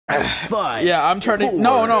5. Yeah, I'm turning. 4,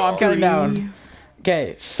 No, I'm counting 3. down.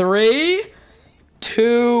 Okay, 3,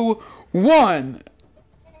 2, 1.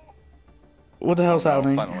 What the hell's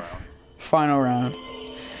happening? Final round.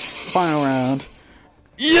 Final round.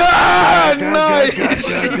 Yeah! Nice!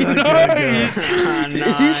 Nice!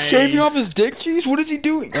 Is he shaving off his dick cheese? What is he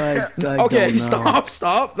doing? Okay,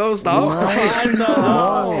 stop. No, stop.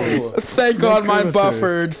 No. Thank God mine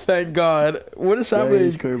buffered. Thank God. What is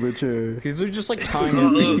happening? These are just like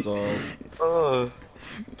tying things off.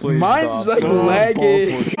 Mine's like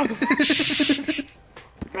lagging.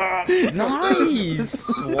 Nice!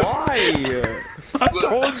 Why? I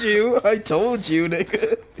told you,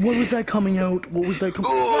 nigga. What was that coming out? Oh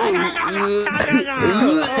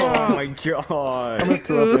my god. I'm gonna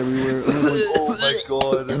throw up everywhere. Oh my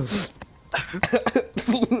god.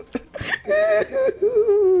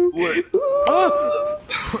 What?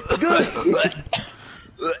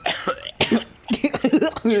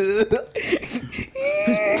 Good.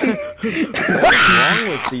 What's wrong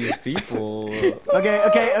with these people? Okay.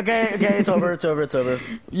 It's over.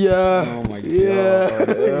 Yeah. Oh my god.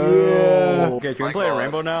 Yeah. Okay, can we play a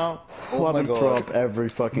rainbow now? I'm gonna throw up every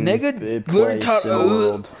fucking Nigga, place in the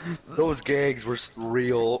world. Those gags were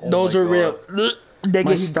real. Oh Those my are God. real. Nigga,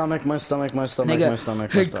 My stomach. My stomach.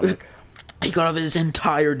 he got off his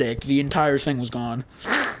entire dick. The entire thing was gone.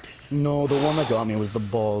 No, the one that got me was the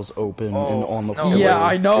balls open and on the floor. Yeah,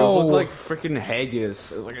 I know. It looked like freaking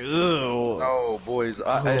haggis. It was like, ew. No, boys.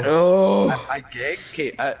 I gagged.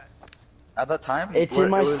 Okay, at that time. It's in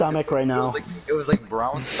my stomach right now. It was like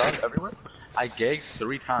brown stuff everywhere. I gagged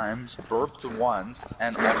 3 times, burped once,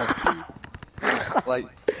 and almost puked. like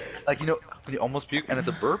you know, when you almost puke and it's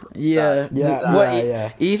a burp. Yeah.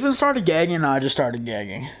 Yeah. Ethan started gagging, and I just started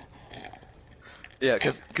gagging. Yeah,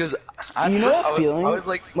 cause You know that feeling? I was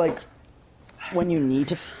like when you're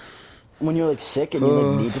like sick and you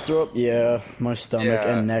like need to throw up. Yeah, my stomach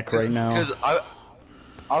and neck right now. Cause I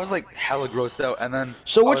was like hella grossed out, and then.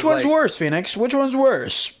 So which one's worse, Phoenix? Which one's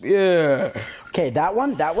worse? Yeah. Okay, that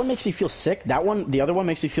one makes me feel sick. The other one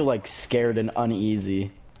makes me feel like scared and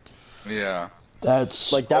uneasy. Yeah.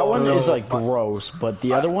 That's like that one is like gross, but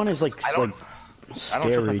the other one is like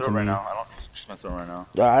scary to me. Right now. I don't trust my throat right now.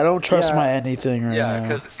 I don't trust my anything right now.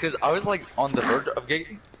 Yeah, cause I was like on the verge of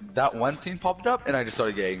gagging. That one scene popped up, and I just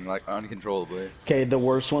started gagging like uncontrollably. Okay, the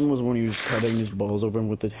worst one was when he was cutting his balls open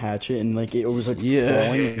with the hatchet, and like it was like falling,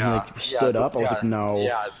 and he like stood up. I was like, no.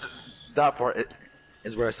 Yeah, that part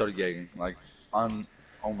is where I started gagging. Like, oh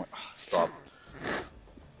my, stop.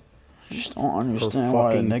 I just don't understand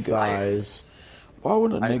why a nigga. Thighs. Why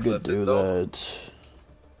would a nigga do that?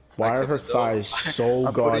 Why are her thighs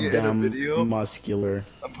so goddamn muscular?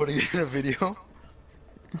 I'm putting it in a video.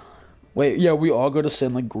 Wait, yeah, we all go to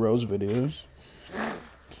send like gross videos.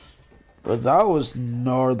 But that was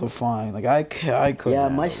gnarlifying. Like I couldn't. Yeah,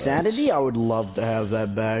 my sanity. I would love to have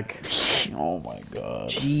that back. Oh my god.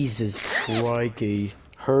 Jesus crikey.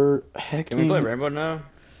 Her heck. Can we play Rainbow now?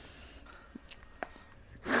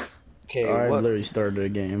 Okay, I literally started a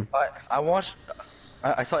game.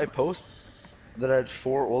 I saw a post that had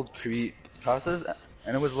 4 old creepy pastas,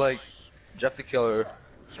 and it was like Jeff the Killer,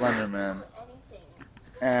 Slender Man,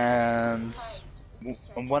 and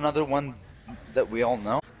one other one that we all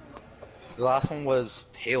know. The last one was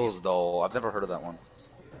Tails Doll. I've never heard of that one.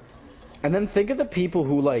 And then think of the people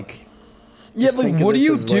who like. Yeah, like what do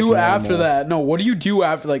you do after that? No, what do you do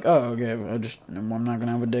after like? Oh, okay, I'm not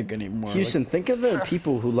gonna have a dick anymore. Houston, think of the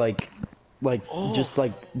people who just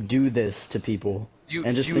like do this to people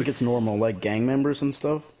and just think it's normal, like gang members and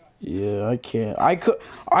stuff. Yeah, I can't. I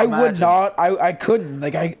would not. I couldn't.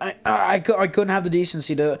 Like I couldn't have the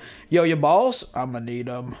decency to. Yo, your balls? I'm gonna need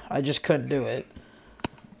them. I just couldn't do it.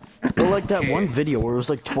 Or like that one video where it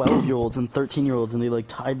was like 12-year-olds and 13-year-olds and they like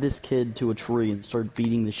tied this kid to a tree and started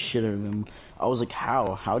beating the shit out of him. I was like,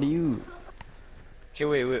 how? How do you?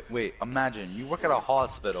 Okay, wait. Imagine you work at a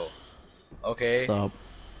hospital. Okay. Stop.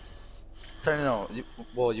 Sorry, no.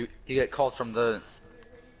 You get called from the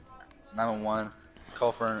 911,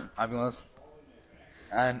 call for an ambulance,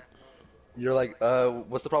 and you're like,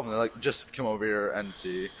 what's the problem? They're like, just come over here and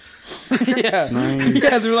see. Yeah. Nice.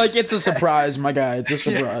 Yeah, they're like, it's a surprise, my guy. It's a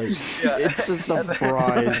surprise. Yeah. It's a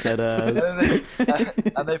surprise, and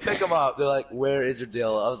they pick him up. They're like, where is your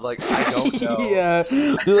deal? I was like, I don't know. Yeah.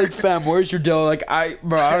 They're like, fam, where's your deal? Like,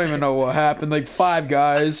 bro, I don't even know what happened. Like, 5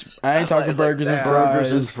 guys. I ain't talking burgers and fries.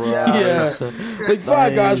 Burgers and fries. Yeah. Like,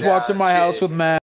 5 guys walked in my house with Matt.